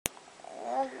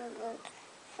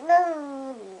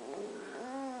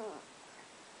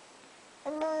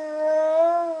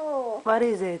What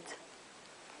is it?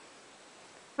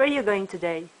 Where are you going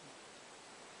today?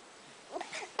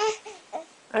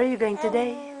 Where are you going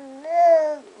today?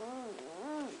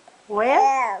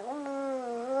 Where?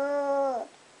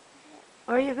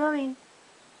 Where are you going?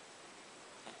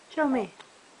 Show me.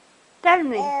 Tell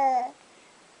me.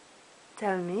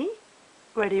 Tell me.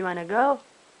 Where do you want to go?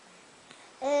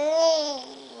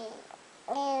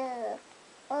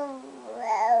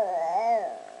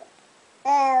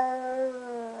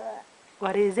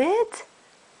 What is it?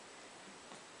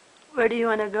 Where do you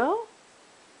want to go?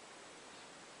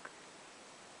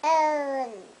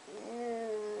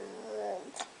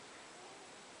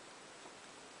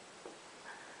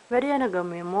 Where do you want to go,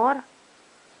 mi amor?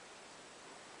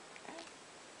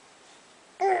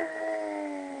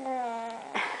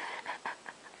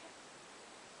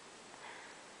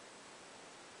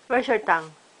 Where's your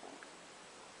tongue?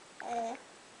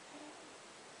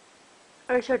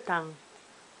 Where's your tongue?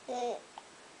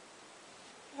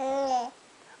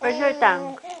 Where's your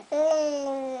tongue?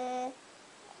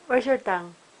 Where's your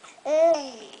tongue?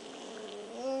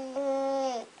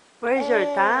 Where's your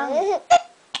tongue?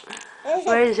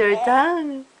 Where's your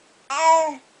tongue?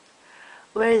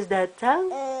 Where's that tongue?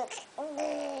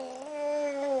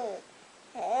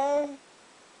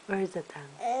 Where's the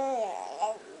tongue?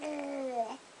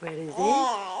 Where is it?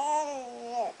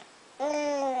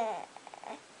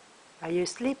 Are you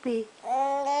sleepy?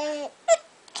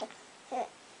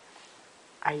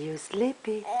 Are you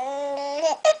sleepy?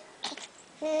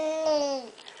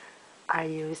 Are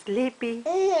you sleepy?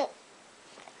 You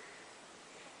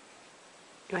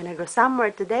wanna go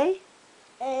somewhere today?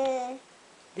 Do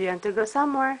you want to go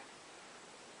somewhere?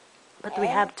 But we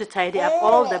have to tidy up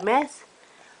all the mess.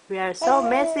 We are so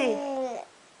messy.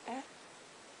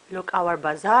 Look, our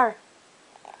bazaar.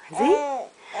 See?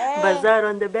 Bazaar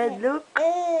on the bed, look.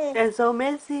 And so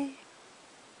messy.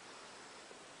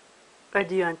 Where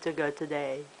do you want to go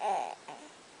today?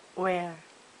 Where?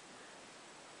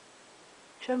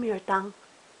 Show me your tongue.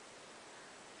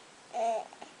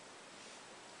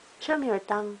 Show me your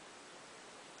tongue.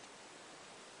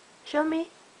 Show me.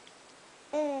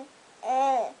 Show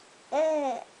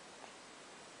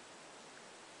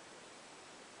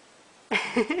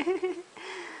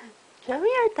me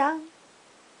your tongue.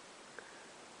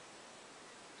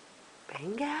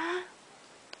 Venga.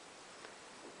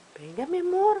 Venga, mi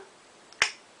amor.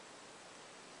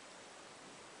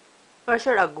 Where's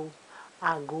your agu?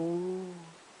 Agu.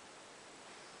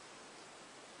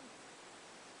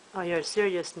 Oh, you're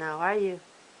serious now, are you?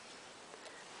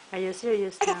 Are you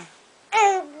serious now?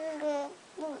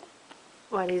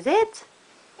 What is it?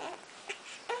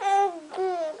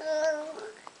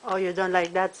 Oh, you don't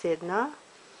like that sit, no?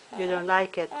 You don't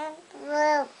like it?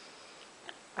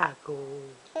 Agu.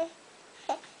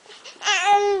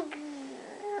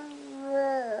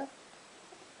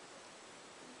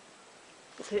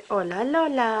 Say, hola,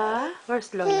 Lola.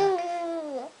 Where's Lola?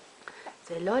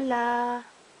 Say, Lola.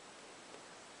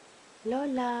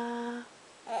 Lola.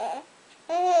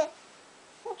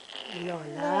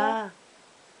 Lola.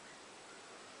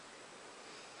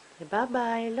 Say,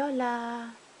 bye-bye,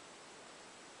 Lola.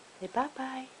 Say,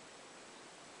 bye-bye.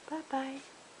 Bye-bye.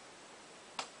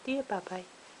 Dear bye-bye.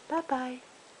 Bye-bye.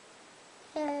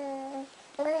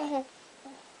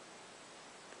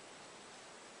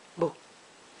 Boo.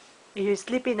 Are you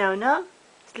sleepy now, no?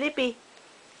 Sleepy?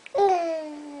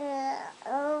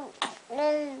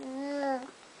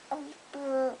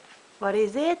 What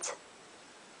is it?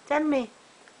 Tell me.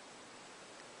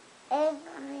 Tell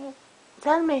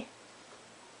me.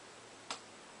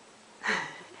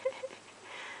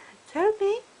 Tell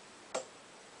me.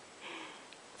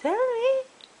 Tell